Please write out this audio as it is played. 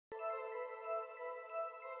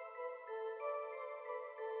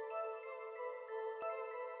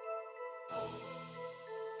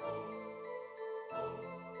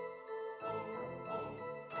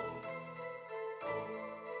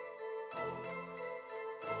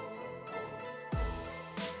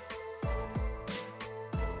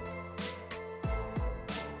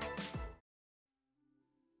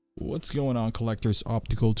What's going on, collectors?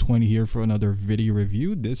 Optical 20 here for another video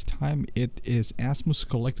review. This time it is Asmus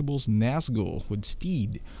Collectibles Nazgul with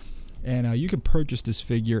Steed, and you can purchase this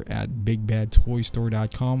figure at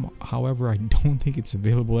bigbadtoystore.com. However, I don't think it's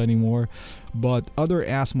available anymore, but other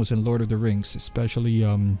Asmus and Lord of the Rings, especially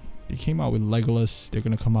they came out with Legolas. They're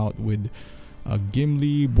gonna come out with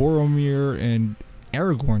Gimli, Boromir, and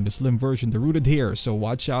Aragorn, the slim version, the rooted hair, so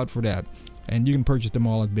watch out for that. And you can purchase them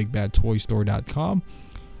all at bigbadtoystore.com.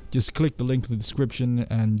 Just click the link in the description,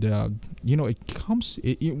 and you know, it comes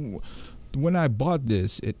when I bought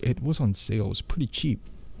this, it was on sale. It was pretty cheap.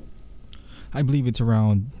 I believe it's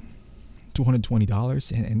around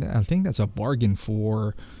 $220, and I think that's a bargain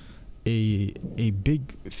for a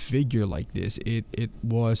big figure like this. It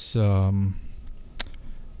was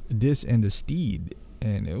this and the Steed,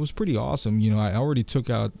 and it was pretty awesome. You know, I already took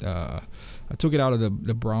out I took it out of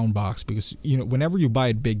the brown box, because you know, whenever you buy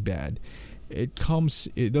it Big Bad, it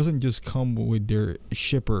doesn't just come with their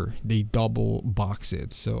shipper, they double box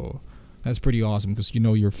it. So that's pretty awesome, because you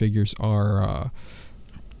know your figures are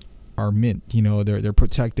mint, you know, they're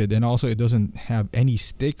protected, and also it doesn't have any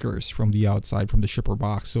stickers from the outside from the shipper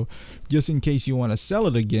box. So just in case you want to sell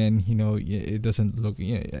it again, you know, it doesn't look,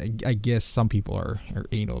 you know, I guess some people are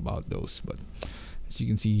anal about those, but as you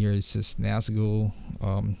can see here, it says Nazgul,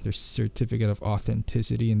 their certificate of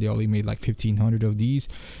authenticity, and they only made like 1,500 of these.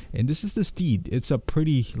 And this is the Steed. It's a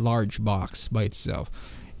pretty large box by itself,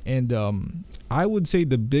 and I would say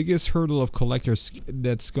the biggest hurdle of collectors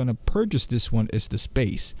that's gonna purchase this one is the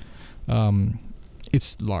space.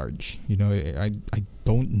 It's large, you know. I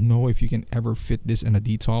don't know if you can ever fit this in a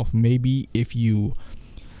D12. Maybe if you,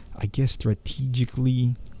 I guess,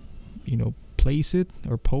 strategically, you know, place it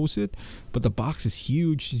or pose it, but the box is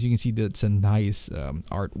huge. As you can see, that's a nice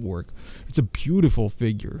artwork. It's a beautiful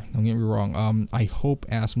figure, don't get me wrong. I hope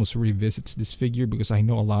Asmus revisits this figure, because I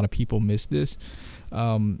know a lot of people miss this.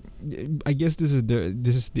 I guess this is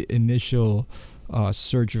the initial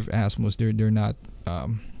surge of Asmus. They're not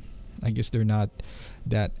I guess they're not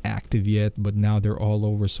that active yet, but now they're all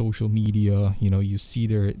over social media. You know, you see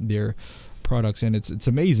their products, and it's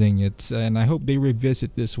amazing. And I hope they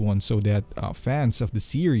revisit this one, so that fans of the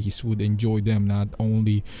series would enjoy them. Not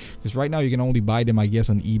only because right now you can only buy them, I guess,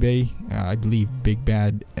 on eBay. I believe Big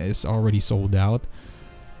Bad is already sold out,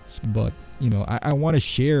 but you know, I want to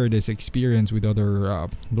share this experience with other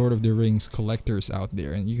Lord of the Rings collectors out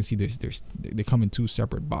there. And you can see they come in 2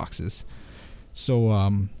 separate boxes,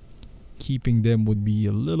 so keeping them would be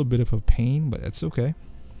a little bit of a pain, but that's okay.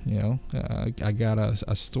 You know, I got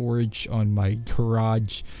a storage on my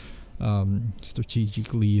garage,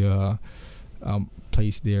 strategically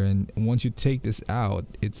placed there, and once you take this out,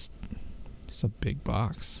 it's a big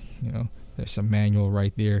box. You know, there's a manual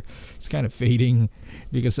right there. It's kind of fading,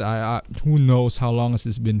 because who knows how long has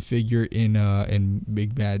this been figured in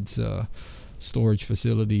Big Bad's storage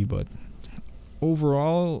facility, but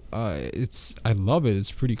overall, I love it.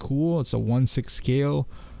 It's pretty cool. It's a 1/6 scale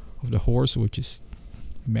of the horse, which is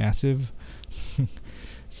massive.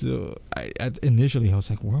 So initially I was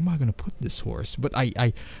like, where am I gonna put this horse? But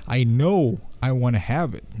I know I want to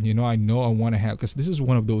have it. You know, I know I want to have, because this is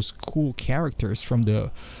one of those cool characters from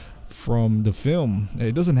the film.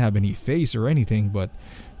 It doesn't have any face or anything, but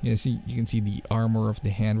you can see the armor of the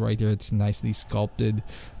hand right there. It's nicely sculpted,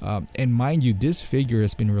 and mind you, this figure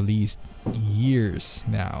has been released years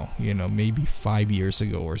now, you know, maybe 5 years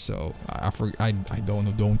ago or so. I don't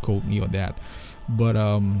know, don't quote me on that, but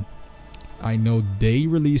I know they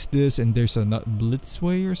released this, and there's a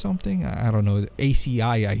Blitzway or something, I don't know,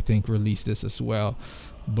 ACI I think released this as well.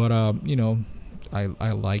 But you know, I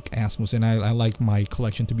like Asmus, and I like my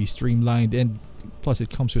collection to be streamlined, and plus it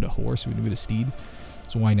comes with a horse, with a Steed.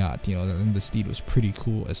 So why not, you know? And the Steed was pretty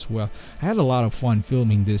cool as well. I had a lot of fun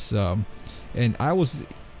filming this, and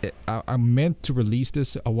I meant to release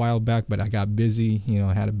this a while back, but I got busy, you know,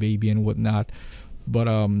 I had a baby and whatnot.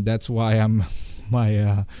 But that's why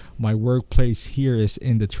my workplace here is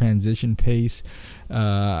in the transition phase.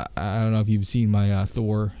 I don't know if you've seen my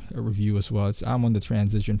Thor review as well. I'm on the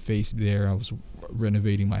transition phase there. I was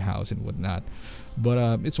renovating my house and whatnot,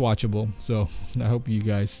 but it's watchable, so I hope you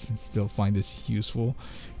guys still find this useful.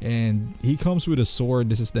 And he comes with a sword.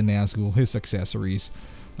 This is the Nazgul. His accessories,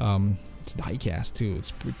 it's diecast too.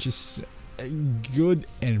 It's just good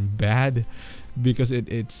and bad, because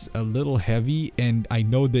it's a little heavy, and I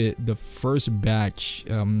know the first batch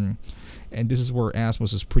And this is where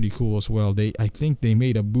Asmus is pretty cool as well. I think they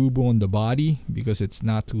made a boo-boo on the body because it's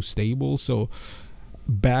not too stable. So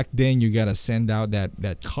back then you gotta send out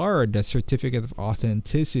that card, that certificate of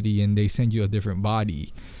authenticity, and they send you a different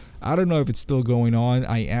body. I don't know if it's still going on.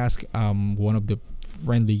 I asked one of the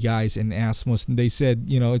friendly guys in Asmus, and they said,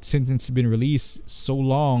 since it's been released so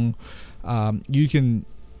long, you can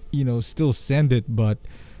still send it, but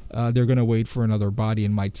they're gonna wait for another body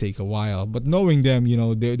and might take a while. But knowing them,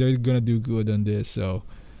 they're gonna do good on this. So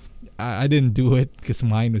I didn't do it because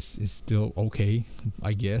mine is still okay,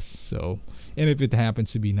 I guess. So, and if it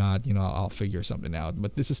happens to be not, I'll figure something out.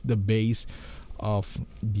 But this is the base of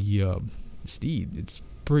the steed. It's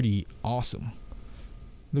pretty awesome.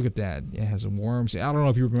 Look at that. It has worms. I don't know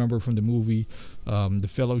if you remember from the movie, The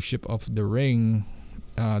Fellowship of the Ring.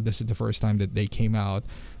 This is the first time that they came out.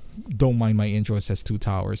 Don't mind my intro. It says 2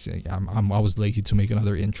 towers. I was lazy to make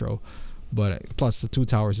another intro, but plus the 2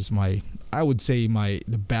 towers is I would say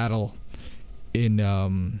the battle in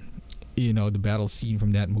the battle scene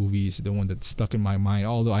from that movie is the one that's stuck in my mind.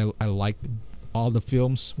 Although I like all the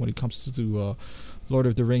films when it comes to Lord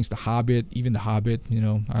of the Rings, The Hobbit, even The Hobbit.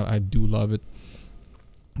 I do love it.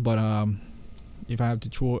 But if I have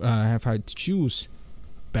to choose,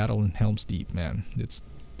 Battle in Helm's Deep, man. That's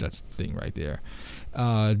the thing right there.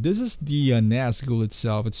 This is the Nazgul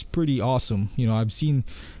itself. It's pretty awesome.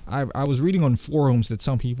 I was reading on forums that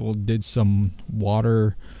some people did some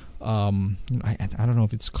water. I don't know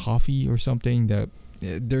if it's coffee or something. That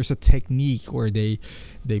there's a technique where they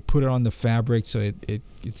put it on the fabric so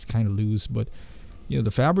it's kind of loose, but the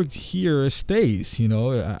fabric here stays. I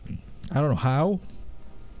don't know how,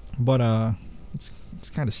 but it's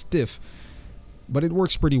kind of stiff, but it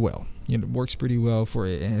works pretty well. It works pretty well for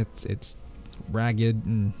it. It's ragged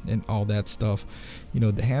and all that stuff.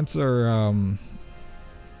 The hands are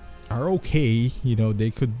okay.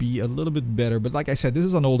 They could be a little bit better, but like I said, this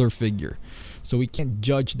is an older figure, so we can't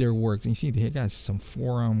judge their work. And you see, they got some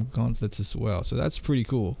forearm gauntlets as well, so that's pretty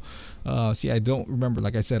cool. See, I don't remember.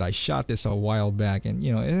 Like I said, I shot this a while back, and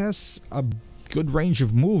it has a good range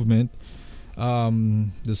of movement.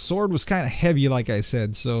 The sword was kind of heavy, like I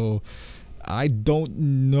said, so I don't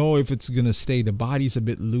know if it's gonna stay. The body's a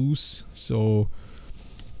bit loose, so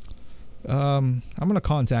I'm gonna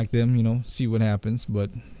contact them, see what happens, but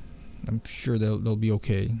I'm sure they'll be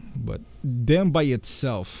okay. But them by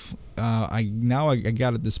itself, I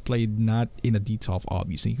got it displayed not in a detolf,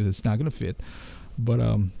 obviously, because it's not gonna fit. But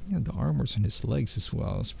the armor's on his legs as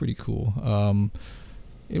well. It's pretty cool.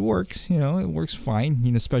 It works, it works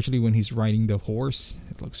fine, especially when he's riding the horse.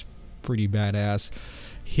 It looks pretty badass.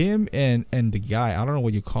 Him and the guy, I don't know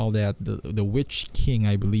what you call that, the Witch King,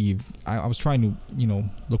 I believe. I was trying to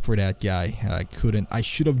look for that guy. I couldn't. I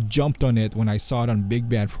should have jumped on it when I saw it on Big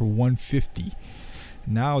Bad for 150.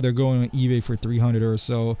 Now they're going on eBay for 300 or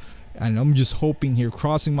so, and I'm just hoping here,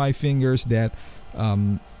 crossing my fingers, that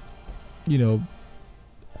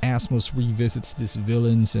Asmus revisits these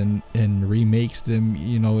villains and remakes them,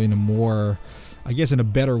 in a more, I guess, in a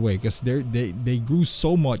better way, because they grew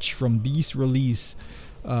so much from these release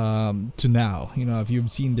to now. If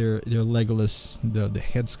you've seen their Legolas, the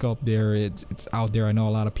head sculpt there, it's out there. I know a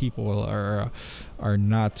lot of people are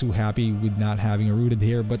not too happy with not having a rooted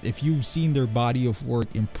hair, but if you've seen their body of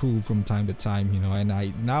work improve from time to time, and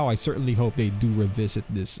I certainly hope they do revisit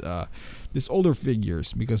this older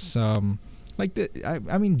figures, because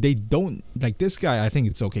I mean, they don't like this guy. I think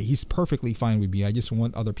it's okay. He's perfectly fine with me. I just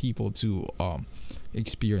want other people to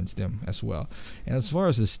experience them as well. And as far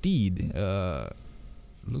as the steed,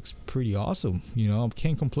 looks pretty awesome.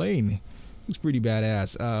 Can't complain. Looks pretty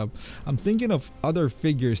badass. I'm thinking of other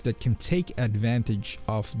figures that can take advantage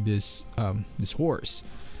of this horse,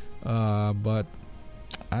 but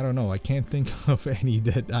I don't know. I can't think of any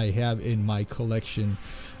that I have in my collection.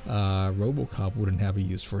 RoboCop wouldn't have a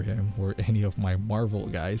use for him, or any of my Marvel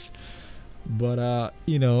guys. But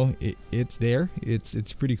it's there.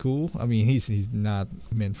 It's pretty cool. I mean, he's not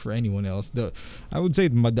meant for anyone else. I would say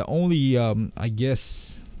the only I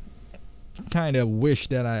guess kind of wish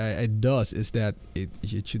that it does is that it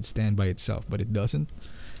should stand by itself, but it doesn't.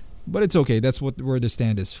 But it's okay. That's where the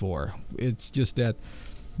stand is for. It's just that,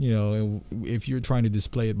 if you're trying to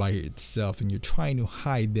display it by itself and you're trying to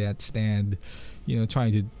hide that stand,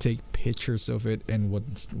 trying to take pictures of it and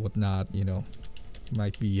whatnot,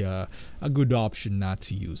 might be a good option not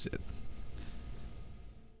to use it.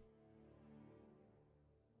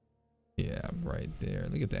 Yeah, right there.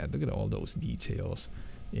 Look at that. Look at all those details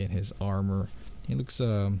in his armor. He looks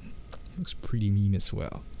pretty mean as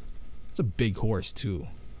well. It's a big horse too.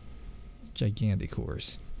 It's a gigantic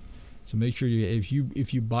horse. So make sure if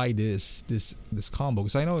you buy this combo,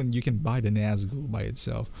 because I know you can buy the Nazgul by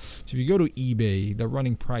itself. So if you go to eBay, the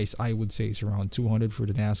running price I would say is around 200 for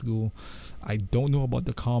the Nazgul. I don't know about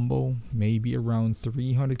the combo, maybe around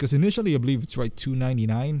 300, because initially I believe it's right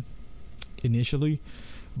 299 initially,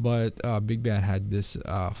 but Big Bad had this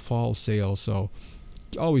fall sale, so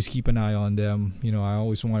always keep an eye on them. You know, I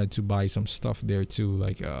always wanted to buy some stuff there too,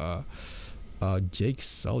 like Jake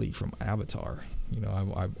Sully from Avatar. You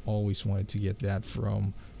know, I've always wanted to get that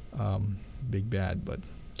from Big Bad, but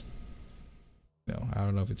you know, I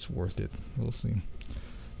don't know if it's worth it. We'll see.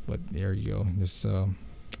 But there you go. There's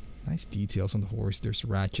nice details on the horse. There's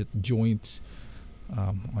ratchet joints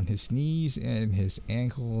on his knees and his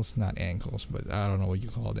ankles. Not ankles, but I don't know what you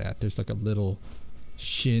call that. There's like a little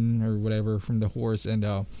shin or whatever from the horse, and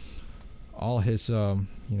all his you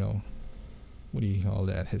know, what do you call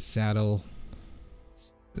that? His saddle.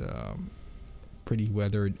 Pretty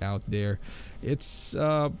weathered out there. It's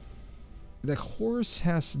the horse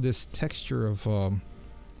has this texture of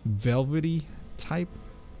velvety type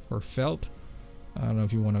or felt. I don't know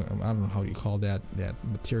if you want to, I don't know how you call that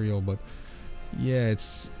material, but yeah,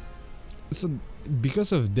 it's so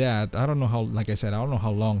because of that. I don't know how, like I said, I don't know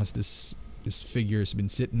how long has this figure has been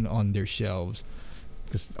sitting on their shelves,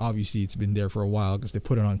 because obviously it's been there for a while because they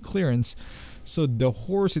put it on clearance. So the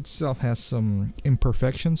horse itself has some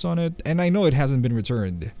imperfections on it, and I know it hasn't been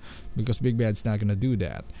returned because Big Bad's not gonna do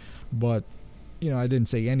that. But you know, I didn't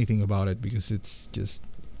say anything about it because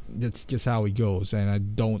that's just how it goes, and I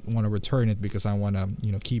don't want to return it because I want to,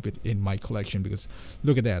 you know, keep it in my collection. Because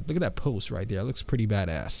look at that post right there. It looks pretty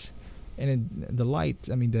badass, and then the light.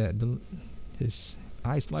 I mean, his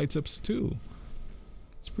eyes lights up too.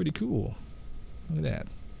 It's pretty cool. Look at that.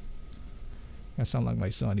 I sound like my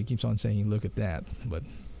son. He keeps on saying, look at that. But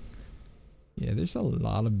yeah, there's a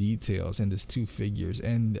lot of details in these two figures.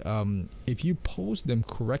 And if you pose them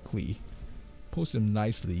correctly, pose them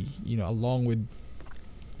nicely, you know, along with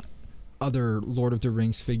other Lord of the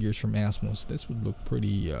Rings figures from Asmus, this would look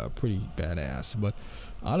pretty badass. But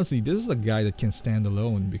honestly, this is a guy that can stand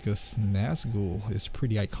alone because Nazgul is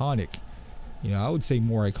pretty iconic. You know, I would say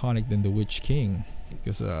more iconic than the Witch King.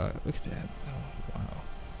 Because look at that. Oh, wow.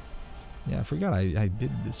 Yeah, I forgot I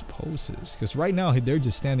did this poses, because right now they're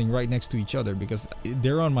just standing right next to each other because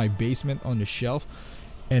they're on my basement on the shelf,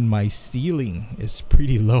 and my ceiling is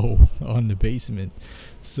pretty low on the basement,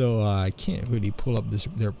 so I can't really pull up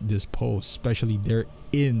this pose, especially they're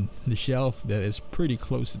in the shelf that is pretty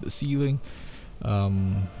close to the ceiling.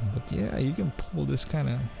 But yeah, you can pull this kind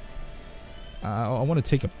of. I want to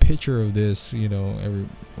take a picture of this, you know, every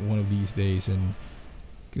one of these days, and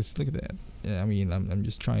just look at that. I mean, I'm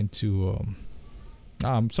just trying to.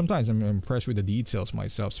 Sometimes I'm impressed with the details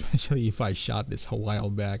myself, especially if I shot this a while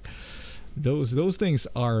back. Those things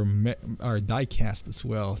are die cast as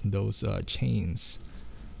well. Those chains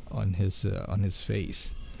on his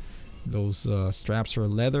face. Those straps are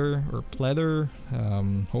leather or pleather.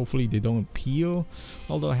 Hopefully they don't peel.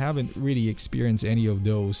 Although I haven't really experienced any of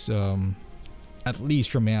those. At least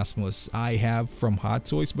from Asmus. I have from Hot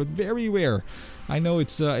Toys, but very rare. I know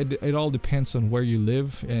it's it all depends on where you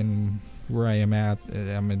live and where I am at.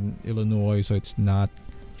 I'm in Illinois, so it's not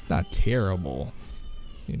terrible,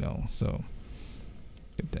 you know. So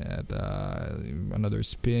get that another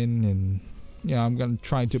spin, and yeah, I'm gonna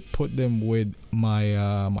try to put them with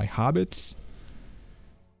my my hobbits.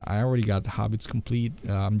 I already got the hobbits complete.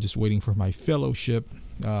 I'm just waiting for my fellowship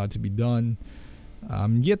to be done.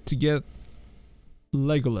 I'm yet to get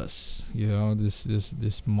Legolas. You know,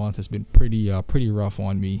 this month has been pretty rough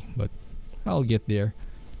on me, but I'll get there.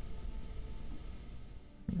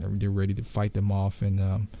 They're ready to fight them off, and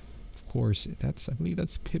of course I believe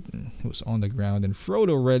that's Pippin who's on the ground, and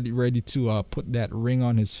Frodo ready to put that ring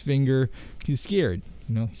on his finger. He's scared,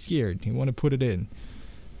 you know, he's scared. He want to put it in.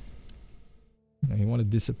 You know, he want to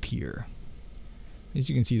disappear. As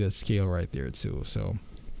you can see, the scale right there too. So.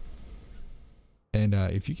 And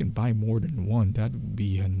if you can buy more than one, that would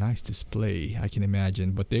be a nice display, I can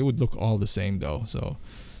imagine. But they would look all the same though. So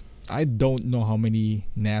I don't know how many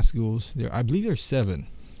Nazguls there. I believe there's 7,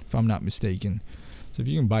 if I'm not mistaken. So if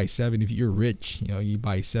you can buy 7, if you're rich, you know, you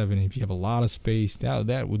buy 7. If you have a lot of space,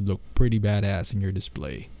 that would look pretty badass in your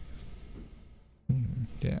display.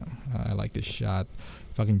 Yeah, I like this shot.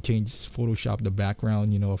 If I can change Photoshop the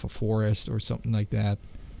background, you know, of a forest or something like that.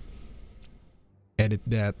 Edit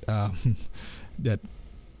that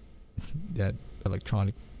that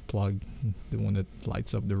electronic plug, the one that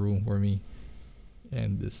lights up the room for me,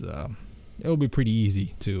 and this it'll be pretty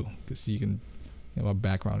easy too, because you can, you know, my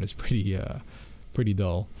background is pretty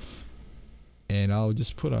dull, and I'll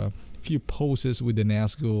just put a few poses with the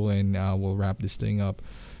Nazgul, and we'll wrap this thing up.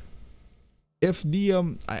 If the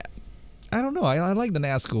I don't know, I like the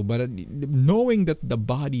Nazgul, but knowing that the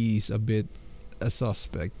body is a bit a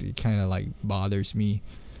suspect, it kind of like bothers me.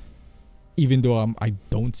 Even though I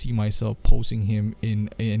don't see myself posing him in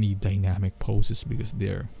any dynamic poses, because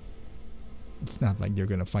it's not like they're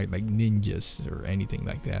gonna fight like ninjas or anything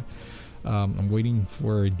like that. I'm waiting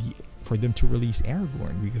for them to release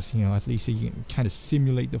Aragorn, because you know, at least you can kind of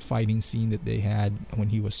simulate the fighting scene that they had when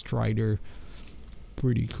he was Strider.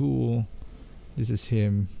 Pretty cool. This is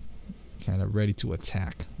him kind of ready to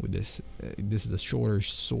attack with this. This is the shorter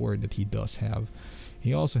sword that he does have.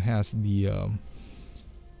 He also has the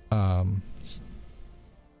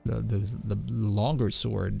longer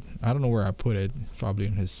sword. I don't know where I put it. Probably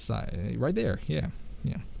on his side, right there. Yeah.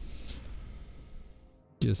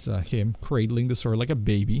 Just him cradling the sword like a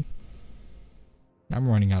baby. I'm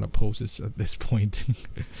running out of poses at this point.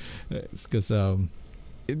 It's because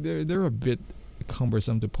they're a bit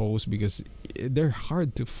cumbersome to pose, because they're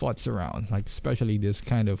hard to futz around. Like especially this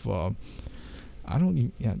kind of I don't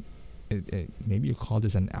even, yeah, maybe you call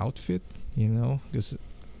this an outfit, you know, because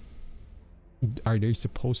are they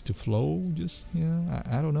supposed to flow? Just, you know,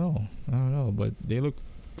 I don't know, but they look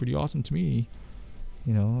pretty awesome to me,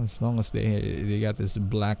 you know, as long as they got this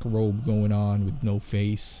black robe going on with no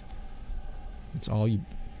face. That's all you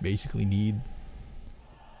basically need.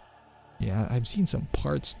 Yeah, I've seen some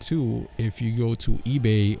parts too. If you go to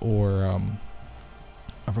eBay or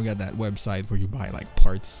I forgot that website where you buy like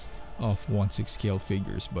parts of 1/6 scale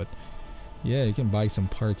figures, but yeah, you can buy some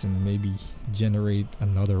parts and maybe generate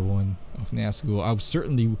another one of Nazgul. I would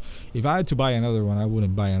certainly, if I had to buy another one, I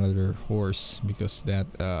wouldn't buy another horse, because that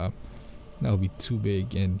would be too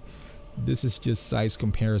big. And this is just size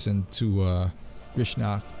comparison to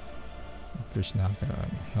Grishnak.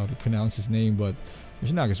 How to pronounce his name, but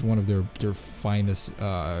Grishnak is one of their finest,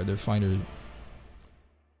 their finer,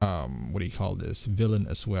 what do you call this, villain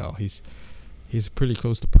as well. He's pretty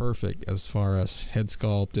close to perfect as far as head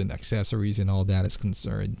sculpt and accessories and all that is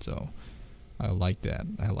concerned. So I like that.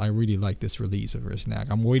 I really like this release of Grishnak.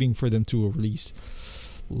 I'm waiting for them to release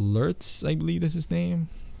Lurtz, I believe that's his name,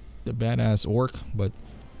 the badass orc. But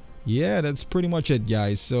yeah, that's pretty much it,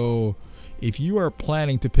 guys. So if you are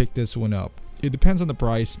planning to pick this one up, it depends on the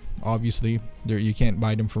price. Obviously, you can't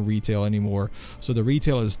buy them for retail anymore. So the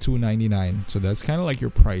retail is $2.99. So that's kind of like your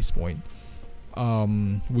price point.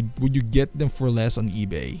 Would you get them for less on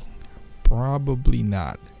eBay? Probably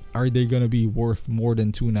not. Are they gonna be worth more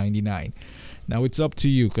than $2.99? Now it's up to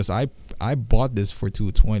you, because I bought this for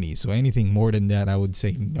 $2.20. So anything more than that, I would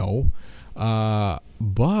say no.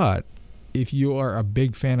 But if you are a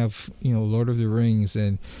big fan of, you know, Lord of the Rings,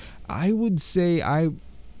 and I would say I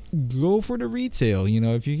go for the retail. You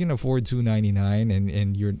know, if you can afford $2.99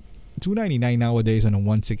 and you're $2.99 nowadays on a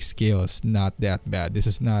 1/6 scale is not that bad. This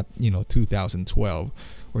is not, you know, 2012,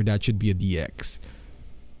 or that should be a DX.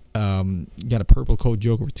 Got a purple coat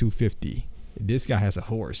Joker for $2.50. This guy has a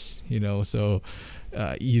horse, you know, so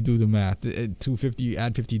you do the math. $2.50, you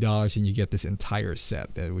add $50 and you get this entire set,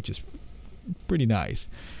 which is pretty nice.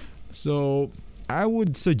 So I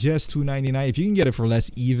would suggest $2.99. If you can get it for less,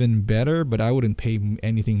 even better, but I wouldn't pay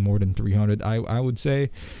anything more than $300. I would say,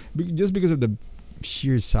 just because of the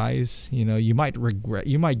sheer size. You know, you might regret,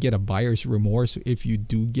 you might get a buyer's remorse if you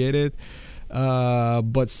do get it,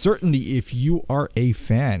 but certainly if you are a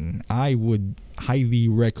fan, I would highly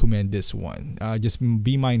recommend this one. Just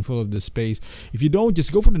be mindful of the space. If you don't,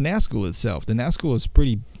 just go for the Nazgul itself. The Nazgul is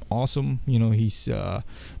pretty awesome. You know, he's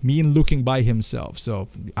mean looking by himself, so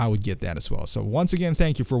I would get that as well. So once again,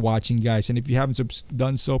 thank you for watching, guys, and if you haven't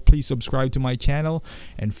done so, please subscribe to my channel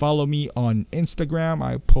and follow me on Instagram.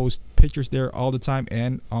 I post pictures there all the time,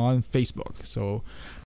 and on Facebook. So